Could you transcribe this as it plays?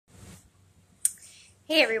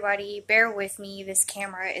Hey everybody, bear with me. This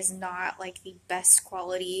camera is not like the best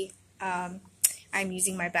quality. I'm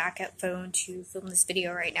using my backup phone to film this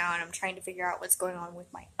video right now, and I'm trying to figure out what's going on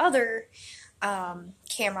with my other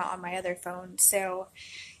camera on my other phone. So,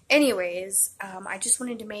 anyways, I just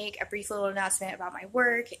wanted to make a brief little announcement about my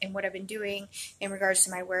work and what I've been doing in regards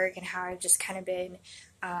to my work and how I've just kind of been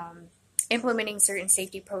implementing certain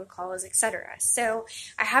safety protocols, etc. So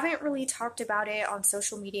I haven't really talked about it on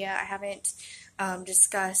social media. I haven't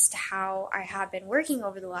discussed how I have been working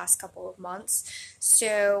over the last couple of months.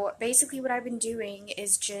 So basically what I've been doing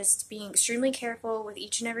is just being extremely careful with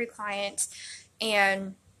each and every client,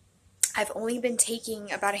 and I've only been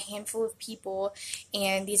taking about a handful of people,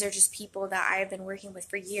 and these are just people that I've been working with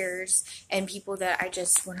for years and people that I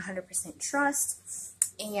just 100% trust.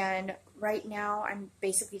 And right now, I'm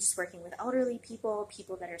basically just working with elderly people,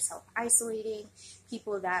 people that are self-isolating,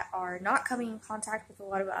 people that are not coming in contact with a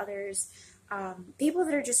lot of others, people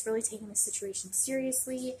that are just really taking the situation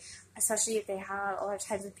seriously, especially if they have, a lot of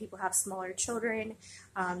times when people have smaller children,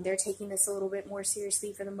 they're taking this a little bit more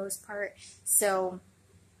seriously for the most part. So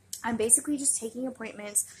I'm basically just taking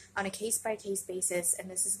appointments on a case-by-case basis,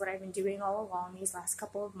 and this is what I've been doing all along these last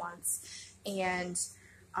couple of months. And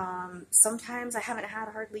sometimes I haven't had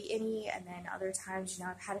hardly any, and then other times,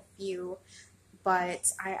 I've had a few,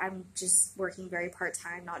 but I'm just working very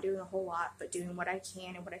part-time, not doing a whole lot, but doing what I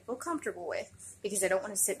can and what I feel comfortable with, because I don't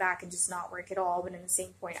want to sit back and just not work at all, but in the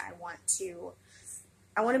same point, I want to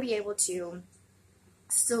be able to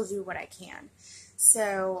still do what I can.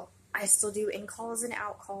 So I still do in-calls and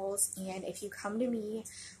out-calls, and if you come to me,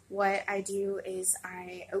 what I do is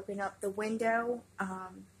I open up the window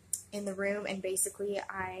in the room, and basically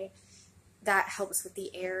that helps with the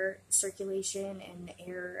air circulation and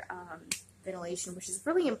air ventilation, which is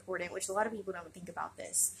really important, which a lot of people don't think about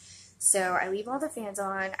this. So I leave all the fans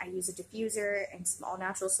on, I use a diffuser and some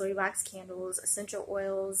all-natural soy wax candles, essential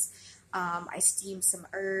oils, I steam some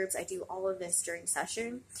herbs. I do all of this during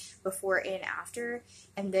session, before and after.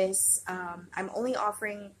 And this, I'm only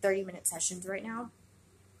offering 30-minute sessions right now,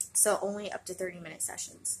 so only up to 30-minute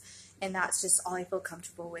sessions. And that's just all I feel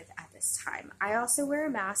comfortable with at this time. I also wear a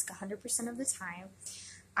mask 100% of the time.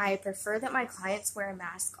 I prefer that my clients wear a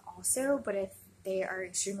mask also, but if they are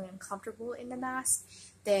extremely uncomfortable in the mask,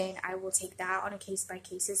 then I will take that on a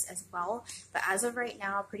case-by-case as well. But as of right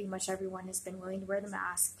now, pretty much everyone has been willing to wear the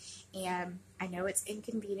mask, and I know it's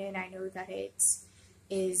inconvenient. I know that it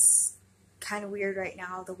is kind of weird right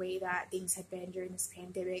now, the way that things have been during this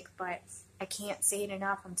pandemic, but I can't say it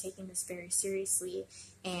enough. I'm taking this very seriously,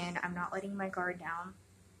 and I'm not letting my guard down.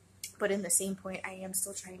 But in the same point, I am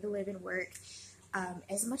still trying to live and work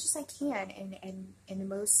as much as I can in the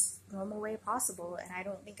most normal way possible. And I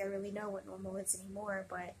don't think I really know what normal is anymore,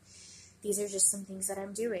 but these are just some things that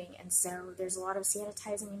I'm doing. And so there's a lot of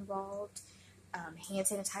sanitizing involved, hand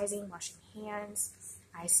sanitizing, washing hands.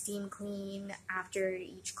 I steam clean after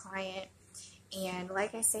each client. And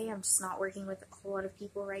like I say, I'm just not working with a whole lot of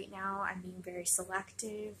people right now. I'm being very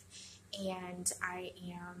selective, and I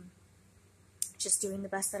am just doing the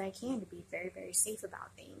best that I can to be very, very safe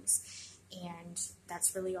about things. And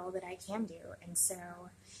that's really all that I can do. And so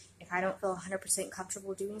if I don't feel 100%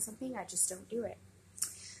 comfortable doing something, I just don't do it.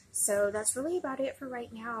 So that's really about it for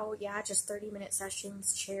right now. Yeah, just 30-minute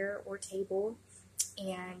sessions, chair or table,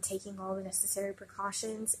 and taking all the necessary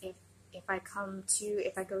precautions. If I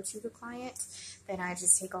go to the client, then I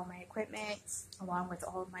just take all my equipment along with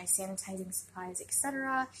all of my sanitizing supplies,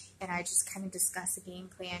 etc., and I just kind of discuss a game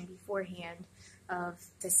plan beforehand of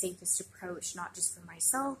the safest approach, not just for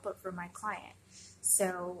myself, but for my client.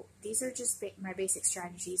 So these are just my basic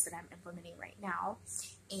strategies that I'm implementing right now,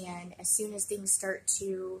 and as soon as things start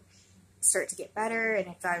to get better, and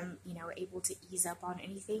if I'm able to ease up on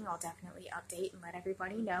anything, I'll definitely update and let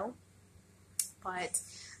everybody know. But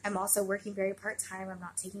I'm also working very part-time. I'm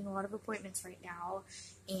not taking a lot of appointments right now,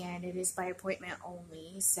 and it is by appointment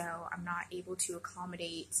only, so I'm not able to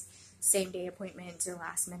accommodate same-day appointments or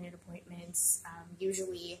last-minute appointments.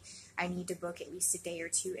 Usually I need to book at least a day or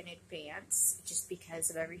two in advance, just because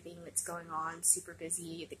of everything that's going on, super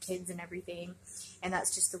busy, the kids and everything, and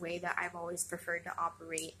that's just the way that I've always preferred to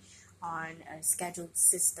operate on a scheduled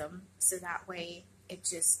system, so that way it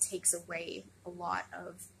just takes away a lot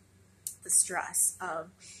of the stress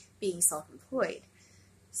of being self-employed.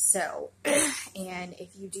 So, and if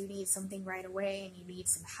you do need something right away and you need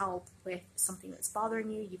some help with something that's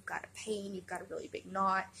bothering you, you've got a pain, you've got a really big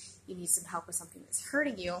knot, you need some help with something that's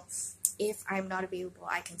hurting you, if I'm not available,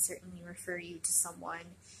 I can certainly refer you to someone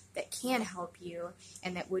that can help you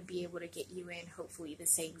and that would be able to get you in hopefully the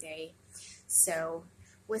same day. So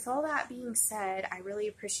with all that being said, I really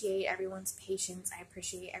appreciate everyone's patience. I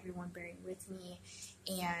appreciate everyone bearing with me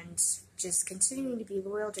and just continuing to be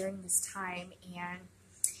loyal during this time. And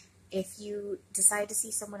if you decide to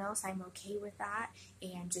see someone else, I'm okay with that.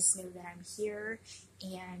 And just know that I'm here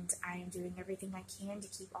and I am doing everything I can to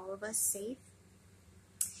keep all of us safe.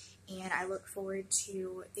 And I look forward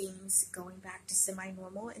to things going back to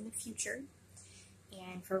semi-normal in the future.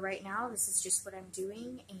 And for right now, this is just what I'm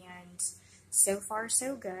doing, and so far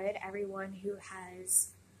so good. Everyone who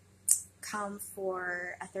has come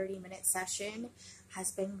for a 30-minute session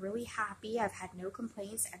has been really happy. I've had no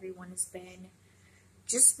complaints. Everyone has been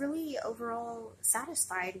just really overall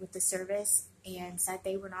satisfied with the service and said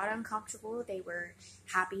they were not uncomfortable. They were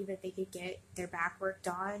happy that they could get their back work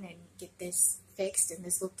done and get this fixed and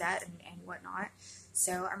this looked at and whatnot.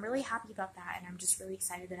 So I'm really happy about that, and I'm just really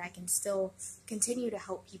excited that I can still continue to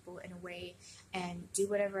help people in a way and do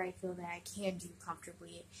whatever I feel that I can do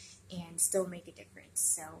comfortably and still make a difference.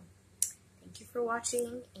 So thank you for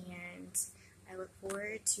watching, and I look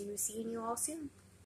forward to seeing you all soon.